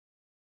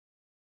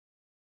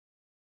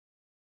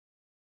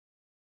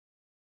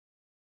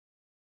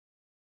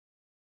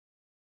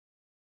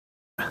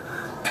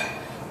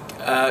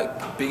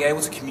being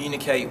able to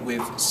communicate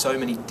with so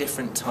many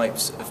different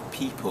types of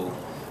people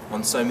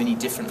on so many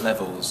different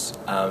levels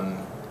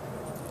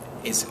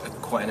is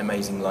quite an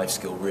amazing life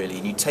skill, really.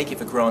 And you take it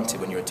for granted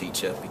when you're a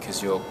teacher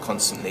because you're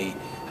constantly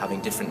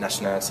having different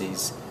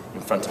nationalities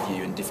in front of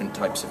you and different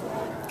types of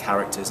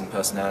characters and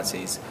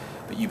personalities,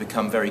 but you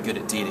become very good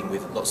at dealing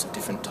with lots of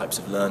different types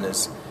of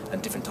learners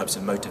and different types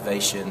of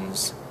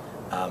motivations.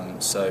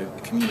 So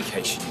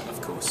communication,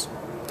 of course.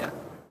 Yeah.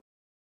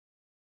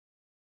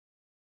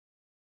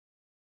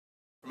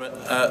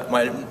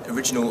 My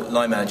original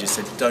line manager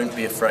said, don't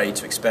be afraid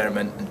to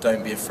experiment and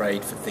don't be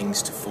afraid for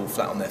things to fall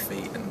flat on their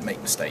feet and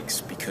make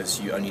mistakes,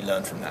 because you only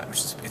learn from that, which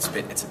is, it's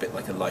a bit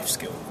like a life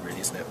skill, really,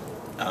 isn't it?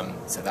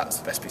 So that's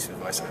the best piece of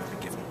advice I've ever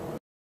been given.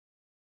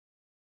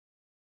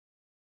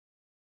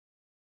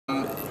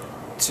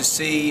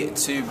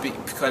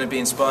 To be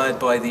inspired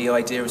by the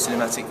idea of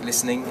cinematic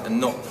listening, and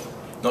not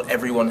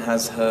everyone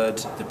has heard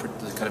the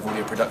kind of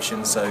audio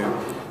production, so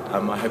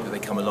I hope that they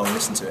come along,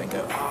 listen to it, and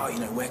go, oh, you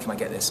know, where can I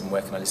get this and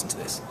where can I listen to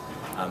this?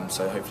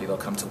 So hopefully they'll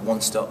come to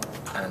One Stop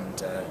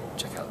and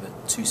check out the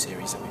 2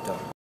 series that we've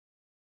done.